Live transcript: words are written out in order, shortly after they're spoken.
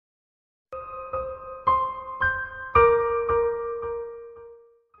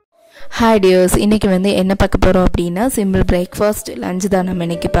Hi dears, இன்னைக்கு வந்து என்ன பார்க்க போறோம் அப்படினா simple breakfast lunch தான் நம்ம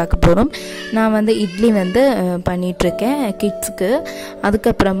இன்னைக்கு பார்க்க போறோம். நான் வந்து இட்லி வந்து பண்ணிட்டு இருக்கேன் கிட்ஸ்க்கு.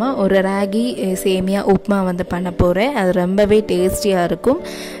 அதுக்கு அப்புறமா ஒரு ராகி சேமியா உப்புமா வந்து பண்ண போறேன். அது ரொம்பவே டேஸ்டியா இருக்கும்.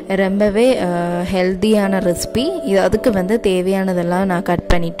 ரொம்பவே ஹெல்தியான ரெசிபி. அதுக்கு வந்து தேவையானதெல்லாம் நான் கட்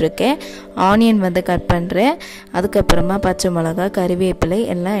பண்ணிட்டு இருக்கேன். ஆனியன் வந்து கட் பண்றேன். அதுக்கு அப்புறமா பச்சை மிளகாய், கறிவேப்பிலை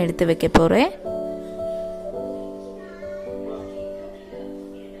எல்லாம் எடுத்து வைக்க போறேன்.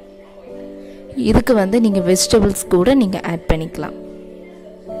 இதுக்கு வந்து நீங்க வெஜிடபிள்ஸ் கூட நீங்க ஆட் பண்ணிக்கலாம்.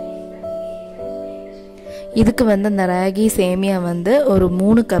 இதுக்கு வந்து இந்த ராகி சேமியா வந்து ஒரு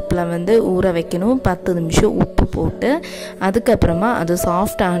 3 கப்ல வந்து ஊற வைக்கணும். 10 நிமிஷம் உப்பு போட்டு அதுக்கு அப்புறமா அது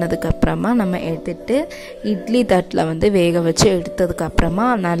சாஃப்ட் ஆனதுக்கு அப்புறமா நம்ம எடுத்துட்டு இட்லி தட்டில் வந்து வேக வச்சு எடுத்ததுக்கு அப்புறமா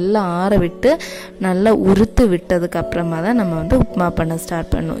நல்லா ஆற விட்டு நல்லா உருத்து விட்டதுக்கு அப்புறமா தான் நம்ம வந்து உப்புமா பண்ண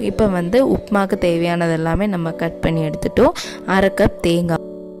ஸ்டார்ட் பண்ணணும். இப்போ வந்து உப்புமாக்கு தேவையானது எல்லாமே நம்ம கட் பண்ணி எடுத்துட்டோம். 1/2 கப் தேங்காய்,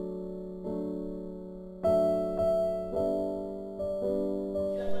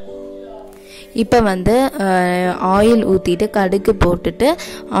 இப்போ வந்து ஆயில் ஊற்றிட்டு கடுகு போட்டுட்டு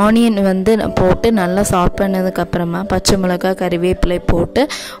ஆனியன் வந்து போட்டு நல்லா சாட் பண்ணதுக்கு அப்புறமா பச்சை மிளகாய், கறிவேப்பிலை போட்டு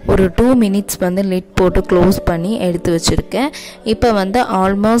ஒரு 2 மினிட்ஸ் வந்து லிட் போட்டு க்ளோஸ் பண்ணி எடுத்து வச்சுருக்கேன். இப்போ வந்து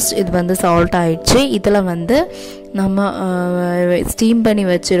ஆல்மோஸ்ட் இது வந்து சால்ட் ஆயிடுச்சு. இதில் வந்து நம்ம ஸ்டீம் பண்ணி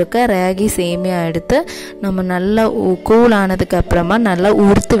வச்சுருக்க ராகி சேமியா எடுத்து நம்ம நல்லா கூல் ஆனதுக்கு அப்புறமா நல்லா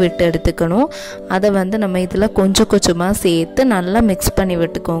உறுத்து விட்டு எடுத்துக்கணும். அதை வந்து நம்ம இதில் கொஞ்சம் கொஞ்சமாக சேர்த்து நல்லா மிக்ஸ் பண்ணி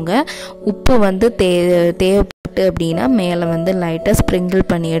விட்டுக்கோங்க. உப்பு வந்து தேவைப்பட்டு அப்படின்னா மேலே வந்து லைட்டாக ஸ்ப்ரிங்கிள்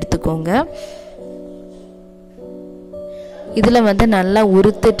பண்ணி எடுத்துக்கோங்க. இதில் வந்து நல்லா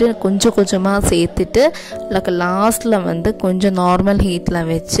உறுத்துட்டு கொஞ்சம் கொஞ்சமாக சேர்த்துட்டு லாஸ்ட்டில் வந்து கொஞ்சம் நார்மல் ஹீட்டில்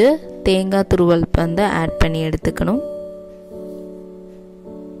வச்சு தேங்காய் துருவல் வந்து ஆட் பண்ணி எடுத்துக்கணும்.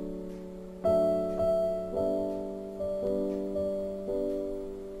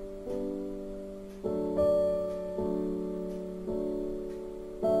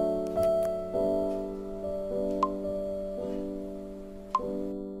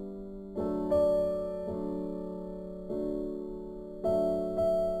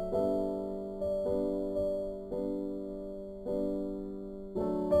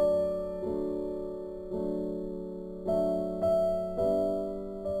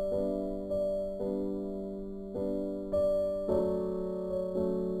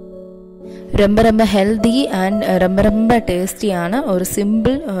 ரொம்ப ஹெல்தி அண்ட் ரொம்ப டேஸ்டியான ஒரு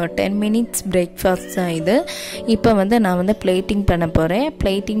சிம்பிள் 10 மினிட்ஸ் பிரேக்ஃபாஸ்ட் தான் இது. இப்போ வந்து நான் வந்து பிளேட்டிங் பண்ண போகிறேன்.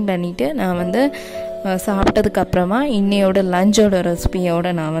 பிளேட்டிங் பண்ணிவிட்டு நான் வந்து சாப்பிட்டதுக்கு அப்புறமா இன்னையோட லஞ்சோட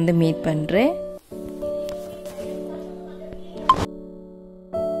ரெசிபியோட நான் வந்து மீட் பண்ணுறேன்.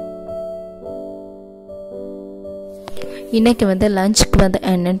 இன்றைக்கி வந்து லஞ்சுக்கு வந்து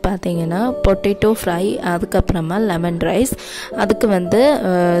என்னென்னு பார்த்தீங்கன்னா பொட்டேட்டோ ஃப்ரை, அதுக்கப்புறமா லெமன் ரைஸ். அதுக்கு வந்து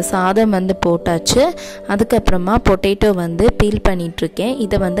சாதம் வந்து போட்டாச்சு. அதுக்கப்புறமா பொட்டேட்டோ வந்து பீல் பண்ணிகிட்ருக்கேன்.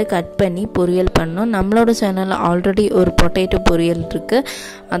 இதை வந்து கட் பண்ணி பொரியல் பண்ணணும். நம்மளோட சேனலில் ஆல்ரெடி ஒரு பொட்டேட்டோ பொரியல் இருக்குது.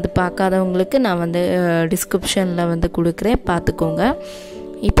 அது பார்க்காதவங்களுக்கு நான் வந்து டிஸ்கிரிப்ஷனில் வந்து கொடுக்குறேன், பார்த்துக்கோங்க.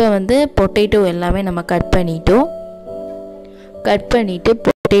 இப்போ வந்து பொட்டேட்டோ எல்லாமே நம்ம கட் பண்ணிட்டோம். கட் பண்ணிவிட்டு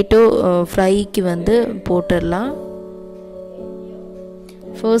பொட்டேட்டோ ஃப்ரைக்கு வந்து போட்டுடலாம்.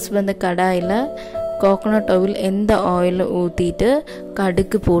 ஃபர்ஸ்ட் வந்து கடாயில் கோகோனட் ஆயில் எந்த ஆயில் ஊற்றிட்டு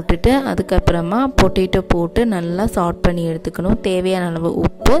கடுகு போட்டுட்டு அதுக்கப்புறமா பொட்டேட்டோ போட்டு நல்லா சாட் பண்ணி எடுத்துக்கணும். தேவையான அளவு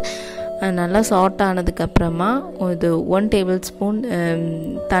உப்பு, நல்லா சாட் ஆனதுக்கப்புறமா இது 1 டேபிள் ஸ்பூன்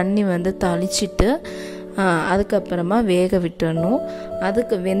தண்ணி வந்து தளிச்சிட்டு அதுக்கப்புறமா வேக விட்டுடணும்.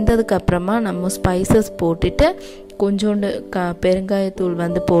 அதுக்கு வெந்ததுக்கப்புறமா நம்ம ஸ்பைசஸ் போட்டுட்டு கொஞ்சோண்டு பெருங்காயத்தூள்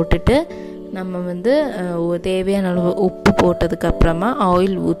வந்து போட்டுட்டு நம்ம வந்து தேவையான அளவு உப்பு போட்டதுக்கப்புறமா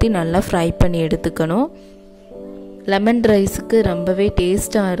ஆயில் ஊற்றி நல்லா ஃப்ரை பண்ணி எடுத்துக்கணும். லெமன் ரைஸுக்கு ரொம்பவே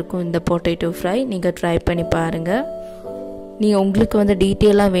டேஸ்ட்டாக இருக்கும் இந்த பொட்டேட்டோ ஃப்ரை. நீங்கள் ட்ரை பண்ணி பாருங்கள். நீங்கள் உங்களுக்கு வந்து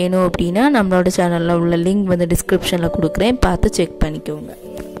டீட்டெயிலாக வேணும் அப்படின்னா நம்மளோட சேனலில் உள்ள லிங்க் வந்து டிஸ்கிரிப்ஷனில் கொடுக்குறேன், பார்த்து செக் பண்ணிக்கோங்க.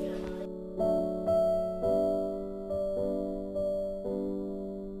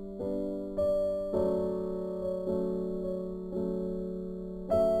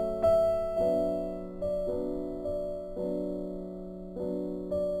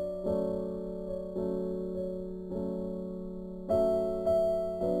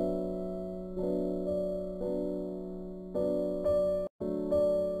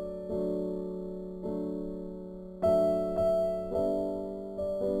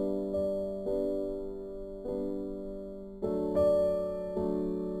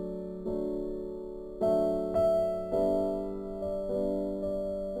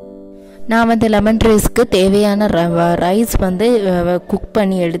 நான் வந்து லெமன் ரைஸ்க்கு தேவையான ரைஸ் வந்து குக்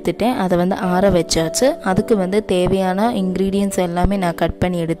பண்ணி எடுத்துட்டேன். அதை வந்து ஆற வச்சாச்சு. அதுக்கு வந்து தேவையான இன்க்ரீடியன்ட்ஸ் எல்லாமே நான் கட்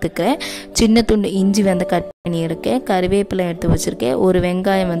பண்ணி எடுத்துக்கிறேன். சின்ன துண்டு இஞ்சி வந்து கட் பண்ணியிருக்கேன், கறிவேப்பிலை எடுத்து வச்சுருக்கேன், ஒரு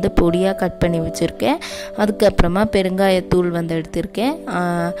வெங்காயம் வந்து பொடியாக கட் பண்ணி வச்சுருக்கேன், அதுக்கப்புறமா பெருங்காயத்தூள் வந்து எடுத்திருக்கேன்,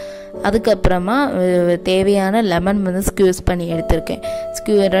 அதுக்கப்புறமா தேவையான லெமன் வந்து ஸ்க்யூஸ் பண்ணி எடுத்திருக்கேன்.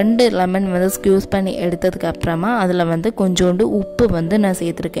 2 லெமன் வந்து ஸ்க்யூஸ் பண்ணி எடுத்ததுக்கப்புறமா அதில் வந்து கொஞ்சோண்டு உப்பு வந்து நான்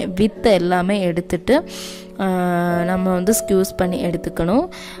சேர்த்துருக்கேன். வித் எல்லாமே எடுத்துட்டு நம்ம வந்து ஸ்க்யூஸ் பண்ணி எடுத்துக்கணும்.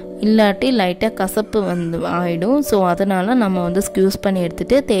 இல்லாட்டி லைட்டாக கசப்பு வந்து ஆகிடும். ஸோ அதனால் நம்ம வந்து ஸ்க்யூஸ் பண்ணி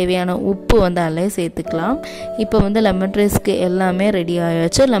எடுத்துகிட்டு தேவையான உப்பு வந்து அதிலே சேர்த்துக்கலாம். இப்போ வந்து லெமன் ரைஸ்க்கு எல்லாமே ரெடி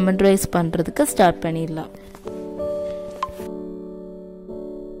ஆகிடுச்சு. லெமன் ரைஸ் பண்ணுறதுக்கு ஸ்டார்ட் பண்ணிடலாம்.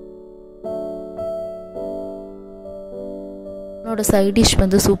 என்னோட சைட் டிஷ்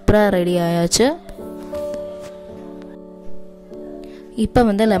வந்து சூப்பராக ரெடி ஆயாச்சு. இப்போ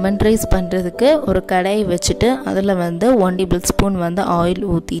வந்து லெமன் ரைஸ் பண்ணுறதுக்கு ஒரு கடாய் வச்சுட்டு அதில் வந்து 1 டேபிள்ஸ்பூன் வந்து ஆயில்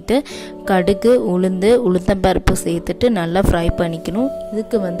ஊற்றிட்டு கடுகு, உளுந்தம்பருப்பு சேர்த்துட்டு நல்லா ஃப்ரை பண்ணிக்கணும்.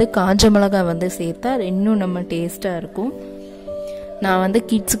 இதுக்கு வந்து காஞ்ச மிளகாய் வந்து சேர்த்தா இன்னும் நம்ம டேஸ்ட்டாக இருக்கும். நான் வந்து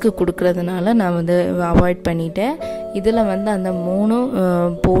கிட்ஸுக்கு கொடுக்குறதுனால நான் வந்து அவாய்ட் பண்ணிட்டேன். இதில் வந்து அந்த 3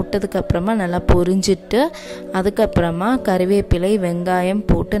 போட்டதுக்கப்புறமா நல்லா பொரிஞ்சிட்டு அதுக்கப்புறமா கறிவேப்பிலை, வெங்காயம்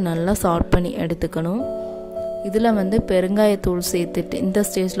போட்டு நல்லா சாட் பண்ணி எடுத்துக்கணும். இதில் வந்து பெருங்காயத்தூள் சேர்த்துட்டு இந்த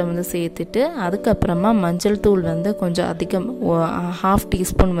ஸ்டேஜில் வந்து சேர்த்துட்டு அதுக்கப்புறமா மஞ்சள் தூள் வந்து கொஞ்சம் அதிகம் 1/2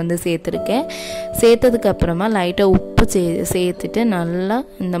 டீஸ்பூன் வந்து சேர்த்துருக்கேன். சேர்த்ததுக்கப்புறமா லைட்டாக உப்பு சேர்த்துட்டு நல்லா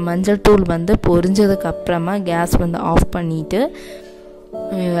இந்த மஞ்சள் தூள் வந்து பொரிஞ்சதுக்கப்புறமா கேஸ் வந்து ஆஃப் பண்ணிவிட்டு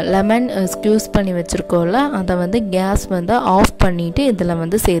லெமன் ஸ்க்யூஸ் பண்ணி வச்சுருக்கோம்ல அதை வந்து கேஸ் வந்து ஆஃப் பண்ணிவிட்டு இதில்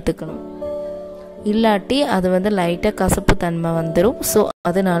வந்து சேர்த்துக்கணும். இல்லாட்டி அது வந்து லைட்டாக கசப்பு தன்மை வந்துடும். ஸோ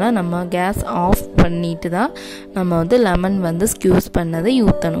அதனால் நம்ம கேஸ் ஆஃப் பண்ணிட்டு தான் நம்ம வந்து லெமன் வந்து ஸ்க்யூஸ் பண்ணதை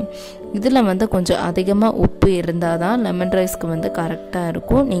ஊற்றணும். இதில் வந்து கொஞ்சம் அதிகமாக உப்பு இருந்தால் தான் லெமன் ரைஸ்க்கு வந்து கரெக்டாக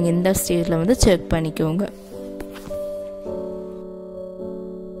இருக்கும். நீங்கள் இந்த ஸ்டேஜில் வந்து செக் பண்ணிக்கோங்க.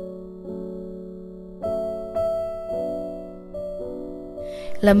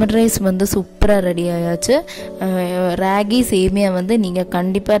 லெமன் ரைஸ் வந்து சூப்பராக ரெடி ஆயாச்சு. ராகி சேமியா வந்து நீங்கள்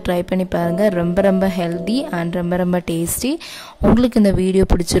கண்டிப்பாக ட்ரை பண்ணி பாருங்கள். ரொம்ப ரொம்ப ஹெல்தி அண்ட் ரொம்ப ரொம்ப டேஸ்டி. உங்களுக்கு இந்த வீடியோ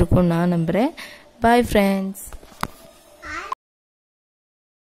பிடிச்சிருக்கும்னு நான் நம்புகிறேன். Bye friends.